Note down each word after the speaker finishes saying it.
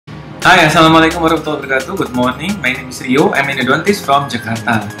Hi, Assalamualaikum warahmatullahi wabarakatuh. Good morning. My name is Rio. I'm an endodontist from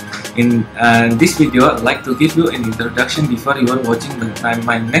Jakarta. In this video, I'd like to give you an introduction before you are watching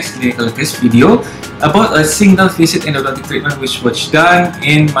my next clinical case video about a single visit endodontic treatment which was done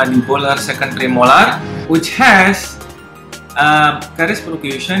in mandibular second premolar, which has caries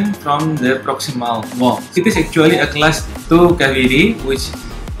protrusion from the proximal wall. It is actually a class 2 cavity which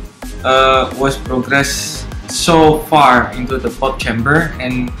was progressed so far into the pulp chamber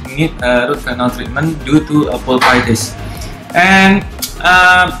and need a root canal treatment due to a pulpitis. And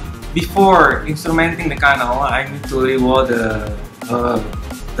before instrumenting the canal, I need to rewall the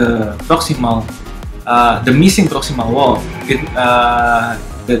proximal, the missing proximal wall.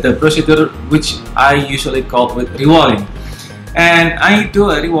 The procedure which I usually call with rewalling. And I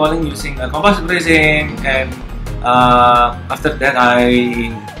do a rewalling using a composite resin, and after that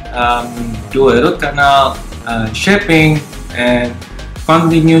I do a root canal shaping and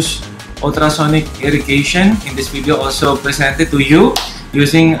continuous ultrasonic irrigation. In this video also presented to you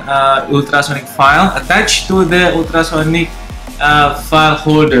using ultrasonic file attached to the ultrasonic file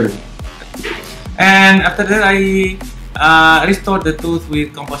holder. And after that I restored the tooth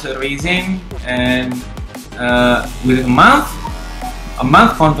with composite resin, and within a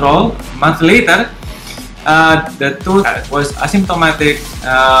month control, a month later, the tooth was asymptomatic,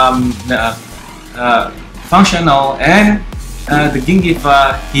 functional, and the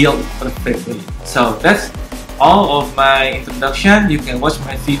gingiva healed perfectly. So that's all of my introduction. You can watch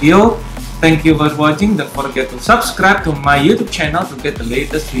my video. Thank you for watching. Don't forget to subscribe to my YouTube channel to get the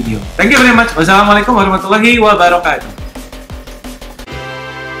latest video. Thank you very much. Wassalamualaikum warahmatullahi wabarakatuh.